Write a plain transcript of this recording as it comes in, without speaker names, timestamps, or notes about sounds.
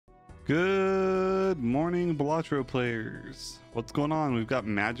Good morning, Balatro players. What's going on? We've got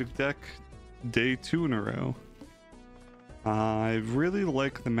Magic Deck day 2 in a row. I really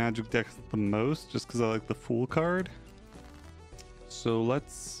like the Magic Deck the most just because I like the Fool card. So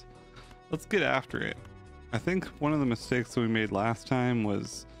let's get after it. I think one of the mistakes that we made last time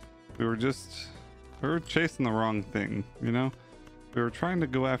was we were chasing the wrong thing, you know? We were trying to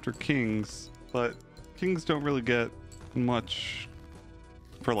go after kings, but kings don't really get much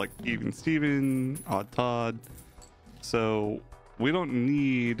for like even Steven, odd Todd. So we don't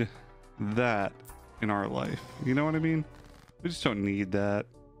need that in our life. You know what I mean? We just don't need that.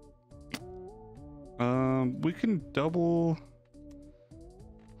 We can double.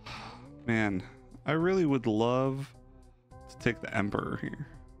 Man, I really would love to take the Emperor here.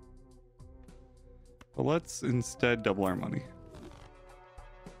 But let's instead double our money.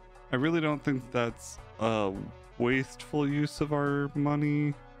 I really don't think that's a wasteful use of our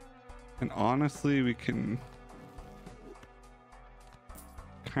money. And honestly, we can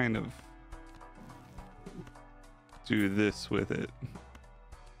kind of do this with it.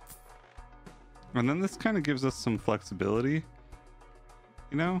 And then this kind of gives us some flexibility.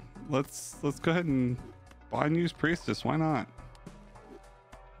 You know, let's go ahead and buy and use Priestess. Why not?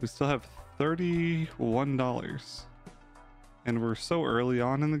 We still have $31. And we're so early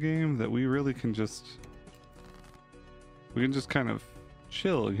on in the game that we really can just kind of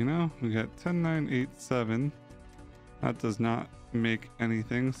chill, you know? We got 10, 9, 8, 7. That does not make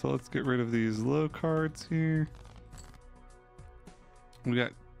anything. So let's get rid of these low cards here. We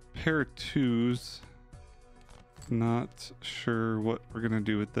got pair of 2s. Not sure what we're gonna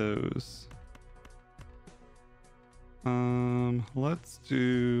do with those. Let's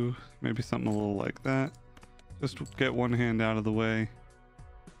do maybe something a little like that. Just get one hand out of the way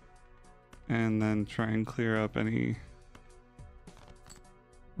and then try and clear up any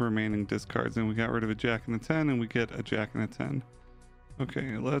remaining discards. And we got rid of a jack and a 10 and we get a jack and a 10.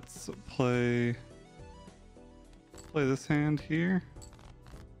 Okay, let's play this hand here.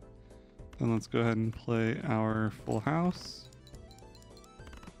 Then let's go ahead and play our full house.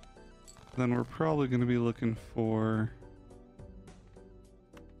 Then we're probably going to be looking for,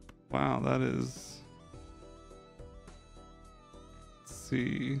 wow, that is, let's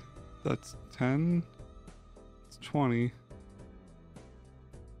see, that's 10, it's 20.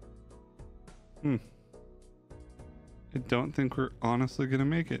 I don't think we're honestly gonna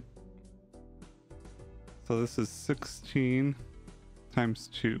make it. So this is 16 times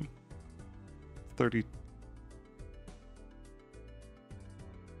 2, 32.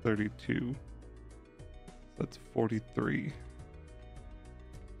 So that's 43.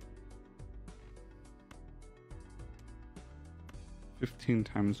 $15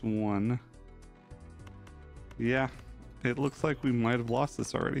 times 1. Yeah, it looks like we might have lost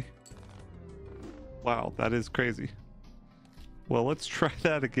this already. Wow, that is crazy. Well, let's try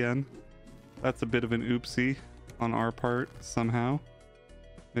that again. That's a bit of an oopsie on our part somehow.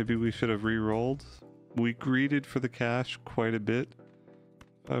 Maybe we should have re-rolled. We greeted for the cash quite a bit.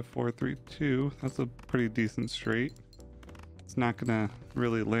 5, 4, 3, 2. That's a pretty decent straight. It's not gonna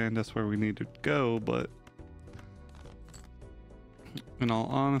really land us where we need to go, but in all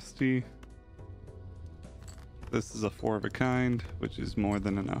honesty, this is a 4 of a kind, which is more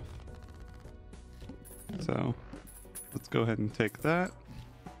than enough. So let's go ahead and take that.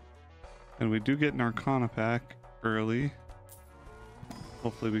 And we do get an Arcana pack early.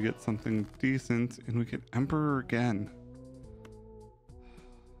 Hopefully we get something decent and we get Emperor again.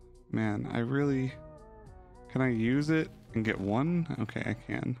 Man, can I use it and get one? Okay, I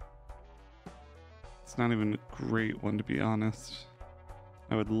can. It's not even a great one, to be honest.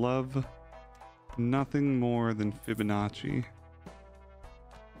 I would love nothing more than Fibonacci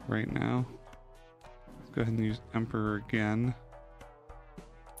right now. Let's go ahead and use Emperor again.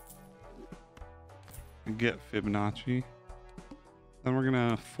 And get Fibonacci. Then we're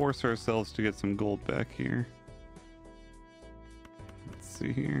gonna force ourselves to get some gold back here. Let's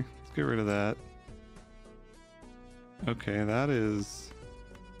see here. Let's get rid of that. Okay, that is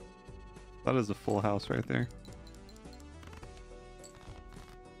a full house right there.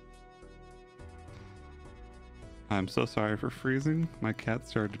 I'm so sorry for freezing. My cat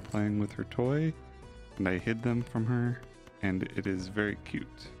started playing with her toy and I hid them from her, and it is very cute.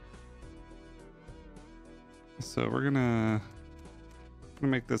 So we're gonna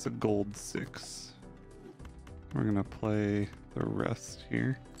make this a gold 6. We're gonna play the rest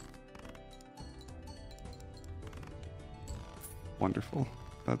here. Wonderful.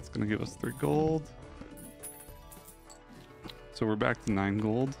 That's gonna give us 3 gold. So we're back to 9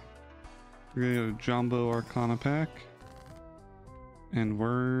 gold. We're gonna get a Jumbo Arcana pack. And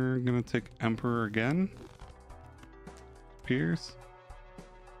we're gonna take Emperor again. Appears.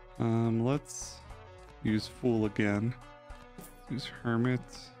 Let's use Fool again. Let's use Hermit.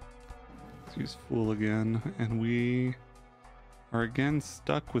 Let's use Fool again. And we are again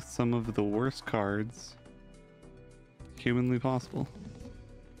stuck with some of the worst cards humanly possible.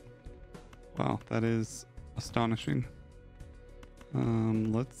 Wow, that is astonishing.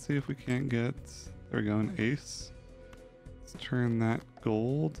 Let's see if we can't get, there we go, an ace. Let's turn that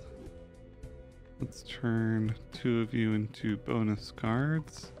gold. Let's turn 2 of you into bonus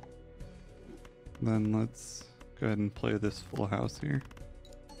cards. Then let's go ahead and play this full house here.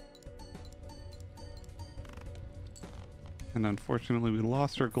 And unfortunately we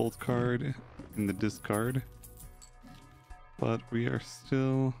lost our gold card in the discard, but we are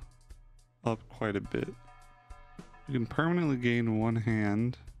still up quite a bit. We can permanently gain 1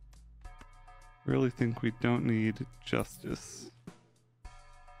 hand. Really think we don't need Justice.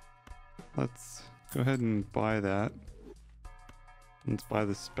 Let's go ahead and buy that. Let's buy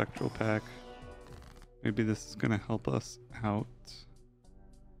the Spectral Pack. Maybe this is going to help us out.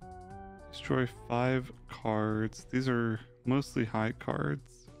 Destroy 5 cards. These are mostly high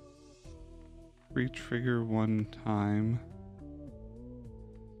cards. Re-trigger 1 time.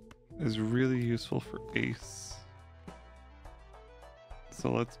 Is really useful for ace.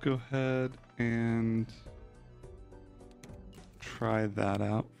 So let's go ahead and try that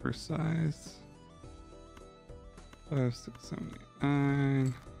out for size. 5, 6, 7, 8,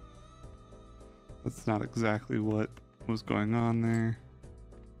 9. That's not exactly what was going on there.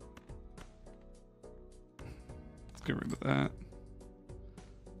 Let's get rid of that.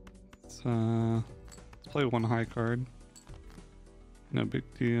 Let's play 1 high card. No big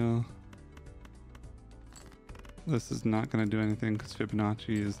deal. This is not going to do anything because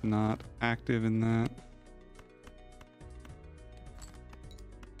Fibonacci is not active in that.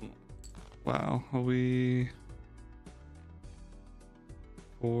 Wow, are we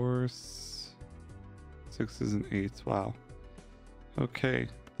 4s, 6s, and 8s? Wow. Okay,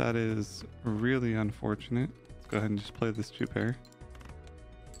 that is really unfortunate. Let's go ahead and just play this 2 pair.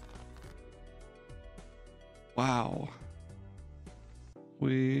 Wow.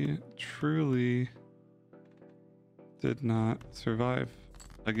 We truly did not survive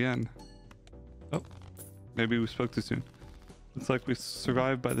again. Oh, maybe we spoke too soon. Looks like we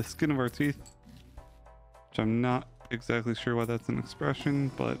survived by the skin of our teeth, which I'm not exactly sure why that's an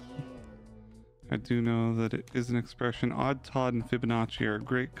expression, but I do know that it is an expression. Odd Todd and Fibonacci are a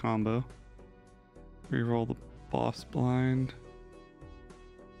great combo. Reroll the boss blind.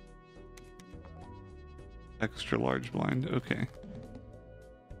 Extra large blind, okay.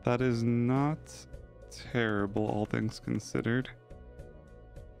 That is not terrible, all things considered.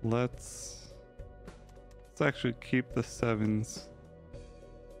 Let's actually keep the 7s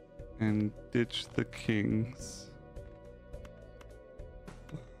and ditch the kings.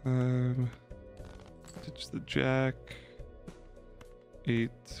 Ditch the jack. 8,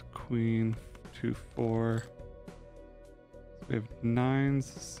 queen, 2, 4. So we have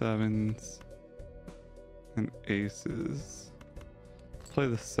 9s, 7s, and aces. Play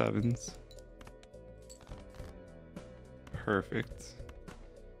the 7s. Perfect.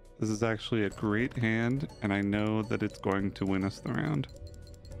 This is actually a great hand, and I know that it's going to win us the round.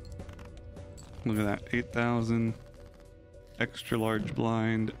 Look at that, 8,000. Extra large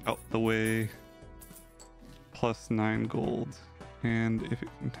blind out the way. Plus 9 gold. And if it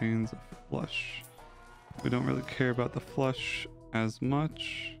contains a flush. We don't really care about the flush as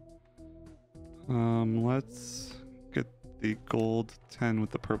much. Let's get the gold 10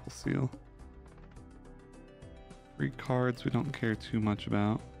 with the purple seal. 3 cards we don't care too much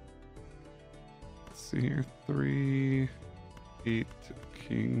about. Let's see here. 3, 8,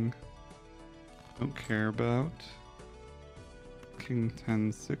 king. Don't care about. King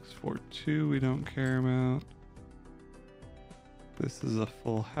 10, 6, 4, 2 we don't care about. This is a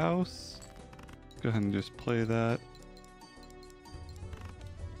full house. Go ahead and just play that.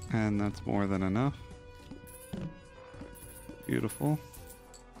 And that's more than enough. Beautiful.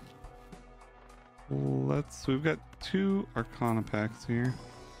 We've got 2 Arcana packs here.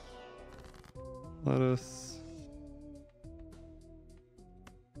 Let's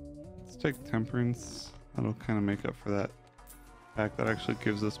take Temperance. That'll kind of make up for that pack that actually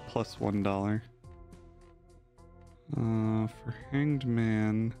gives us plus $1. For Hanged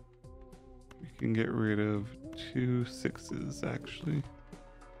Man, we can get rid of 2 6s actually.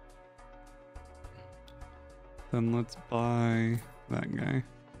 Then let's buy that guy.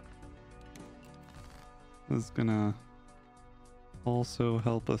 This is gonna also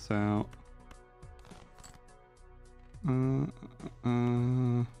help us out. 2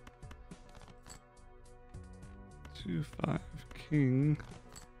 5 king.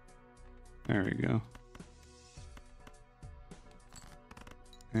 There we go.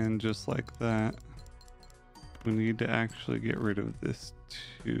 And just like that, we need to actually get rid of this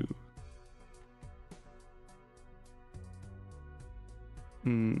 2.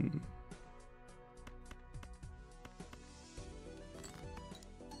 We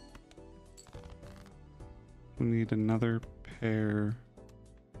need another pair.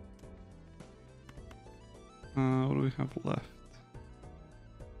 What do we have left?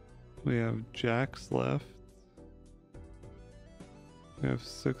 We have jacks left. We have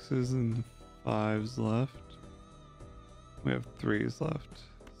 6s and 5s left. We have 3s left.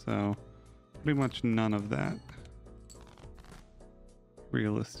 So pretty much none of that,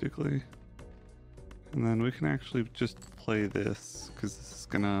 realistically. And then we can actually just play this, because this is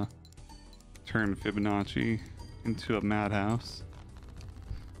gonna turn Fibonacci into a madhouse.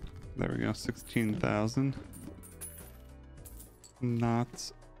 There we go, 16,000.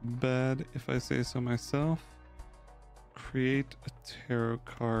 Not bad, if I say so myself. Create a tarot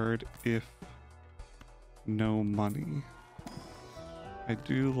card if no money. I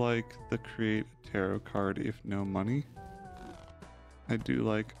do like the create a tarot card if no money. I do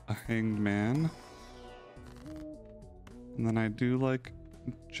like a hanged man. And then I do like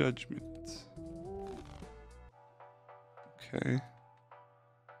judgment. Okay.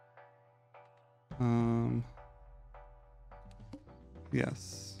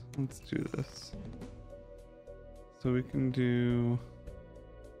 Yes, let's do this. So we can do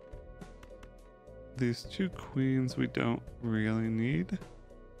these 2 queens we don't really need.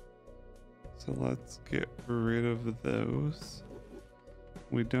 So let's get rid of those.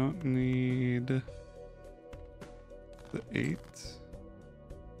 We don't need the 8.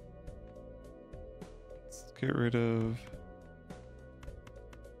 Let's get rid of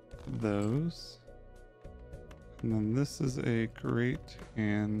those. And then this is a great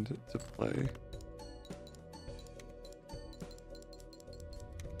hand to play.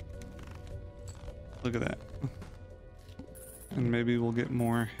 Look at that. And maybe we'll get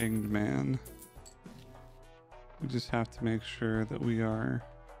more hanged man. We just have to make sure that we are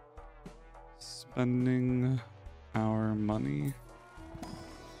spending our money.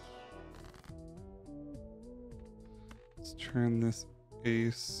 Let's turn this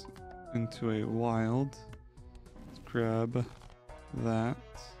ace into a wild. Let's grab that.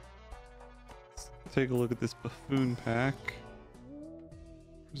 Let's take a look at this buffoon pack.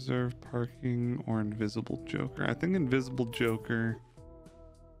 Reserve parking or invisible joker. I think invisible joker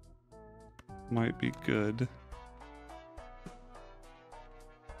might be good.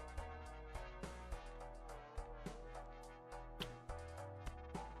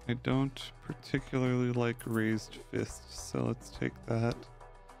 I don't particularly like raised fists, so let's take that.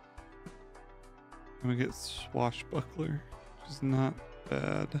 And we get swashbuckler, which is not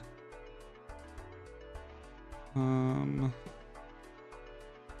bad.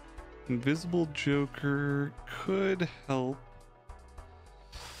 Invisible joker could help.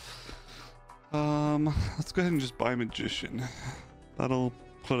 Let's go ahead and just buy magician. That'll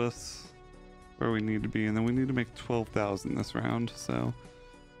put us where we need to be, and then we need to make 12,000 this round, so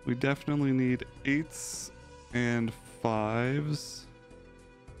we definitely need 8s and 5s,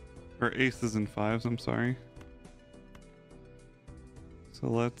 or aces and 5s, I'm sorry. So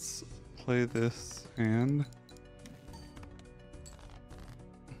let's play this hand.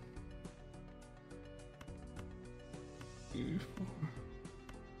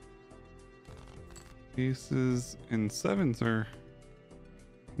 Aces and 7s are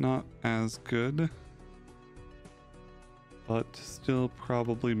not as good, but still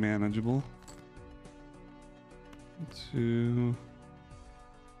probably manageable. 2,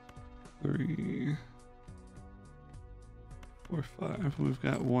 3, 4, 5. We've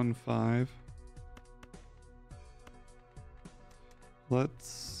got 1 5.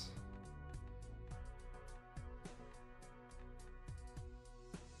 Let's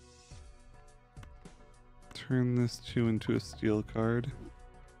turn this 2 into a steel card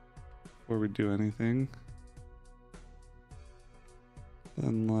before we do anything.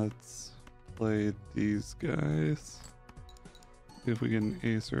 Then let's play these guys. See if we get an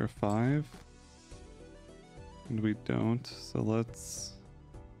ace or a 5. And we don't, so let's...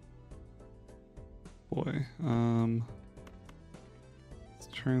 Boy, let's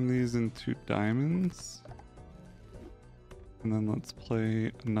turn these into diamonds. And then let's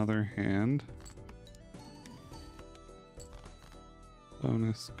play another hand.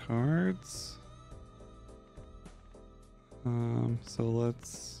 Bonus cards. So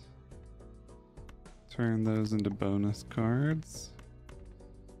let's Turn those into bonus cards.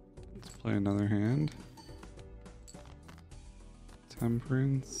 Let's play another hand.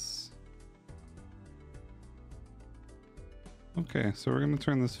 Temperance. Okay, so we're going to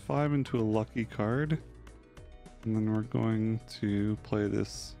turn this 5 into a lucky card. And then we're going to play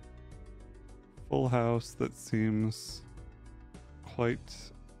this full house that seems quite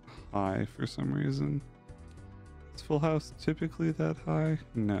high for some reason. Is full house typically that high?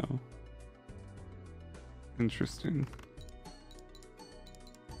 No. Interesting.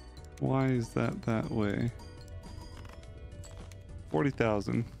 Why is that way?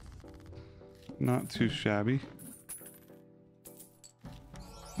 40,000. Not too shabby.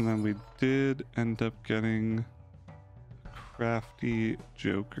 And then we did end up getting a crafty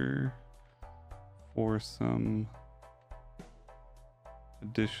joker for some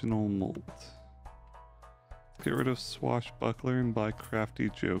additional malt. Let's get rid of swashbuckler and buy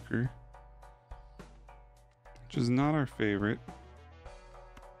crafty joker, which is not our favorite,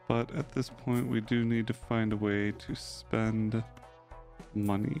 but at this point we do need to find a way to spend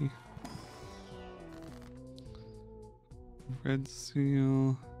money. Red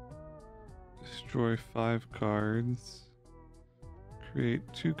seal, destroy 5 cards, create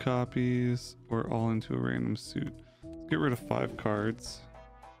 2 copies, or all into a random suit. Let's get rid of 5 cards.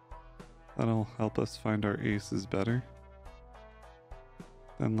 That'll help us find our aces better.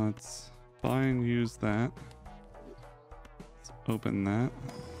 Then let's buy and use that. Let's open that.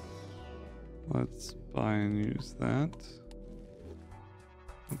 Let's buy and use that.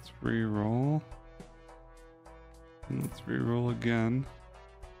 Let's re-roll. And let's re-roll again.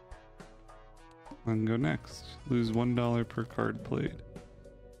 And go next. Lose $1 per card played.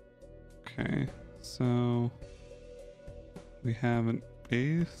 Okay, so we have an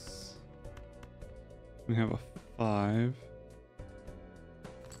ace. We have a 5.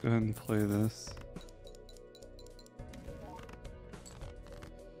 Let's go ahead and play this.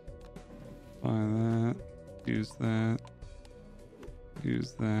 Buy that. Use that.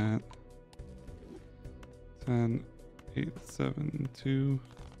 Use that. 10, 8, 7, 2,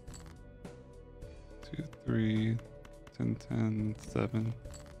 2, 3, 10, 10, 7.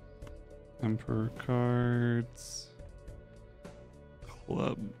 Emperor cards.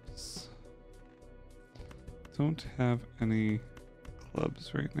 Clubs. Don't have any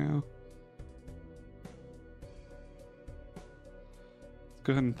clubs right now. Let's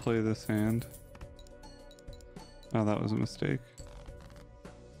go ahead and play this hand. Oh, that was a mistake.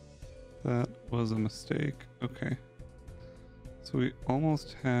 That was a mistake. Okay. So we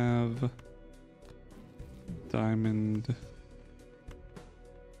almost have diamond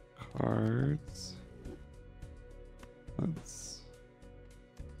cards. Let's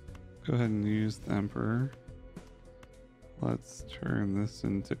go ahead and use the Emperor. Let's turn this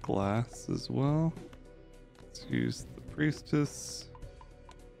into glass as well. Let's use the Priestess.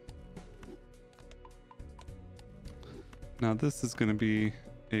 Now this is going to be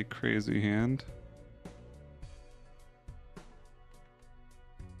a crazy hand.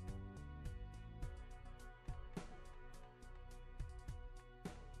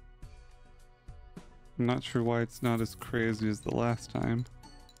 I'm not sure why it's not as crazy as the last time.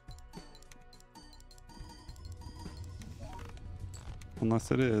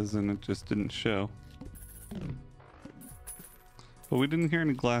 Unless it is, and it just didn't show. But we didn't hear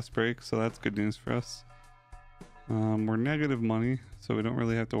any glass breaks, so that's good news for us. We're negative money, so we don't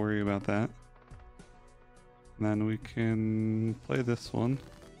really have to worry about that. And then we can play this one.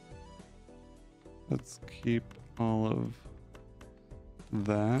 Let's keep all of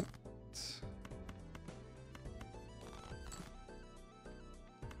that.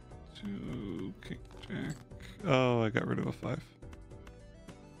 King Jack. Oh, I got rid of a 5.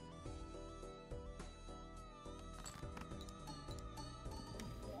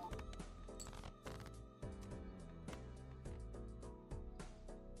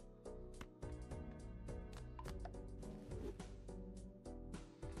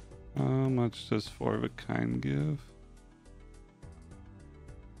 How much does 4 of a kind give?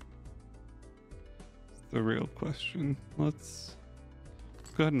 It's the real question. Let's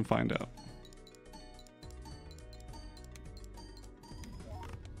go ahead and find out.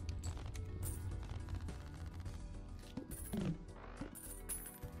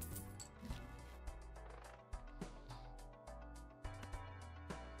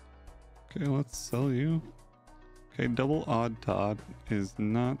 Okay, let's sell you. Okay, double odd Todd is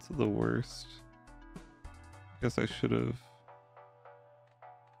not the worst. I guess I should have.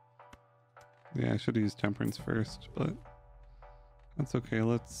 Yeah, I should have used temperance first, but that's okay.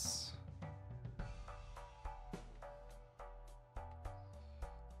 Let's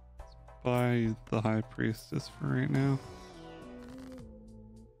buy the High Priestess for right now.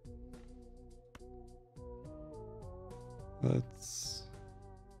 Let's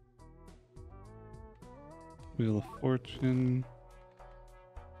Wheel of Fortune,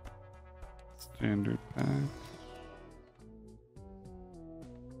 standard pack.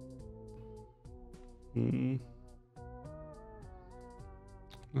 No,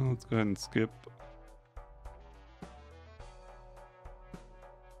 let's go ahead and skip.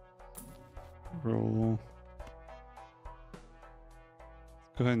 Roll.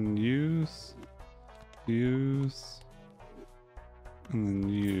 Let's go ahead and use, and then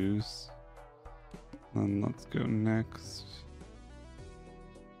use. Then let's go next.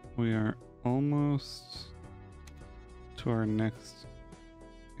 We are almost to our next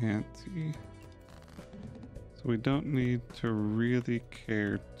ante. So we don't need to really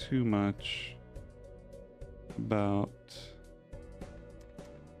care too much about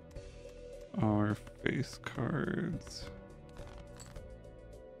our face cards,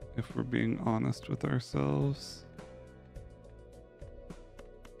 if we're being honest with ourselves.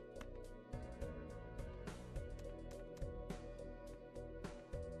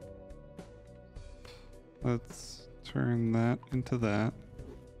 Let's turn that into that.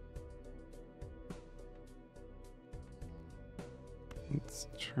 Let's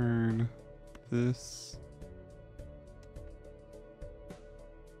turn this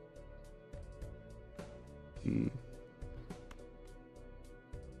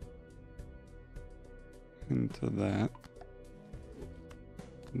into that.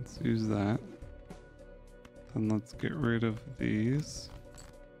 Let's use that. Then let's get rid of these.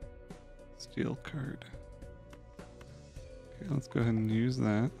 Steel card. Okay, let's go ahead and use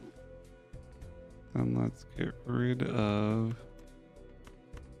that. Then let's get rid of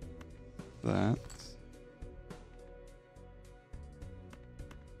that.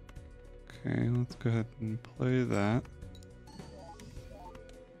 Okay, let's go ahead and play that.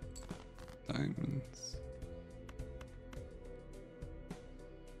 Diamonds.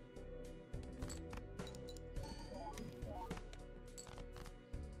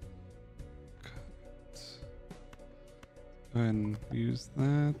 Go ahead and use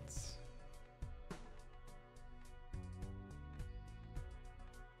that.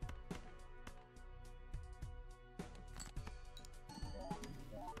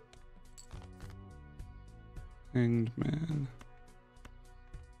 Hanged Man.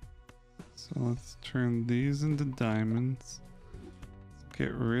 So let's turn these into diamonds. Let's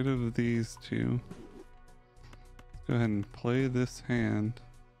get rid of these two. Let's go ahead and play this hand.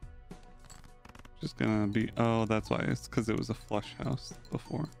 Just gonna be, oh, that's why, it's because it was a flush house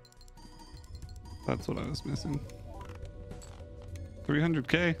before. That's what I was missing.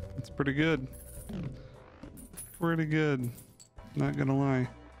 300k, that's pretty good. Pretty good, not gonna lie.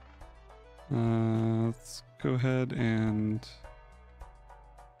 Let's go ahead and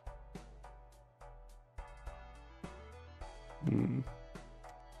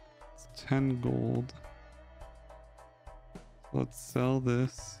it's 10 gold. Let's sell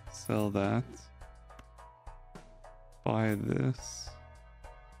this, sell that, buy this,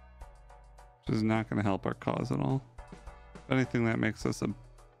 which is not going to help our cause at all. If anything, that makes us a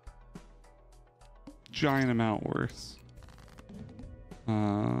giant amount worse.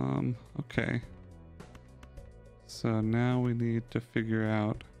 Okay. So now we need to figure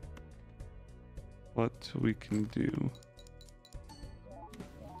out what we can do.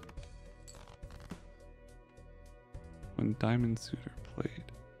 When Diamond Suit are played.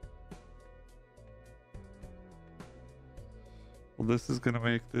 Well, this is gonna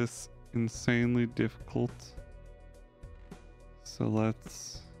make this insanely difficult. So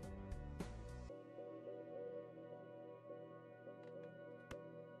let's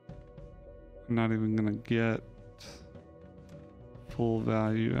I'm not even gonna get full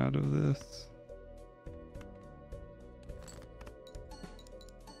value out of this.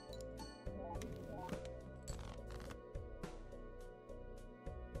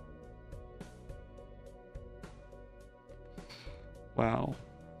 Wow.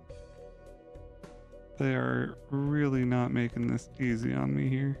 They are really not making this easy on me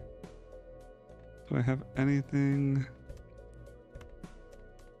here. Do I have anything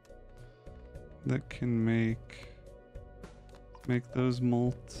that can make those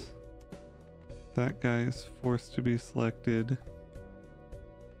molt? That guy is forced to be selected.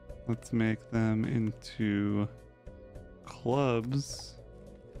 Let's make them into clubs.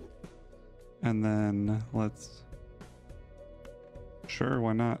 And then let's, sure,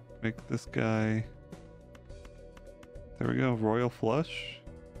 why not make this guy, there we go, Royal Flush.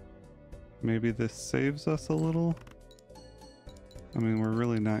 Maybe this saves us a little. I mean, we're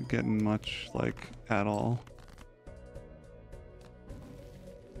really not getting much, like, at all.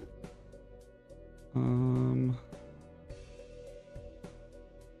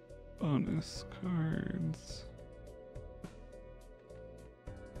 Bonus cards.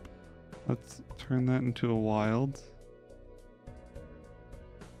 Let's turn that into a wild.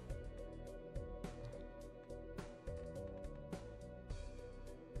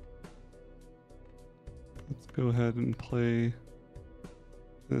 Let's go ahead and play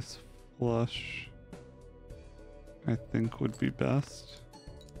this flush. I think would be best.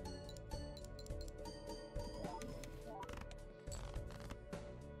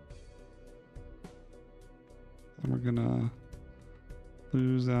 And we're gonna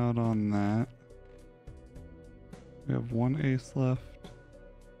lose out on that. We have one ace left,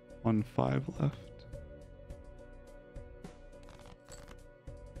 1 5 left.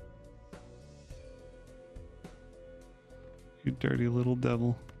 You dirty little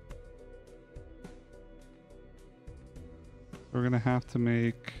devil. We're gonna have to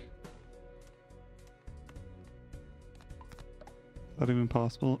make... Is that even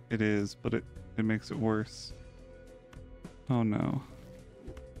possible? It is, but it makes it worse. Oh no.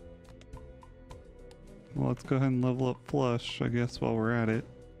 Well, let's go ahead and level up flush, I guess, while we're at it.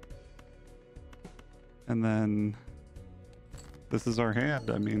 And then this is our hand.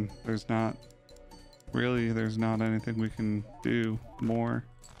 I mean, there's not anything we can do more.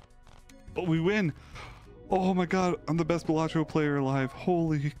 But we win! Oh my god, I'm the best Balatro player alive.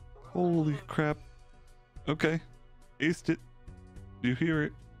 Holy crap. Okay, aced it. You hear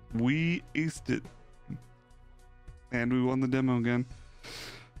it? We aced it. And we won the demo again.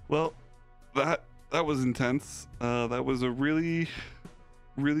 Well, that was intense. That was a really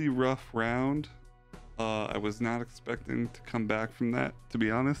rough round. I was not expecting to come back from that, to be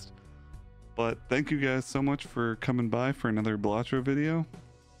honest. But thank you guys so much for coming by for another Balatro video.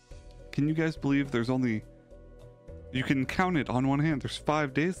 Can you guys believe there's only... You can count it on one hand. There's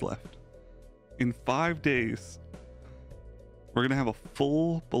 5 days left. In 5 days, we're gonna have a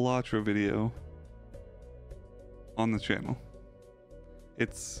full Balatro video on the channel.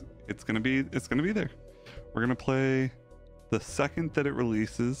 It's gonna be there. We're gonna play the second that it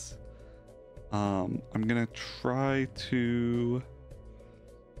releases. I'm gonna try to,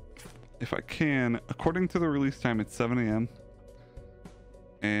 if I can, according to the release time, it's 7 a.m.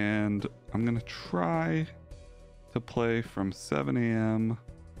 and I'm gonna try to play from 7 a.m.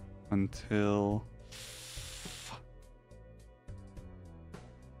 until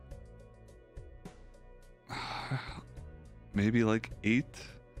maybe like 8,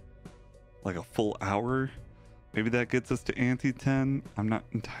 like a full hour. Maybe that gets us to ante 10. I'm not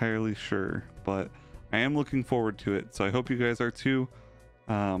entirely sure, but I am looking forward to it. So I hope you guys are too.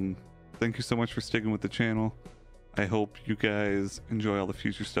 Thank you so much for sticking with the channel. I hope you guys enjoy all the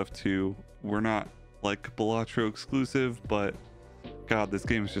future stuff too. We're not like Balatro exclusive, but God, this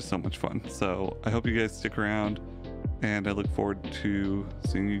game is just so much fun. So I hope you guys stick around, and I look forward to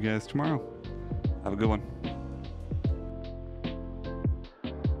seeing you guys tomorrow. Have a good one.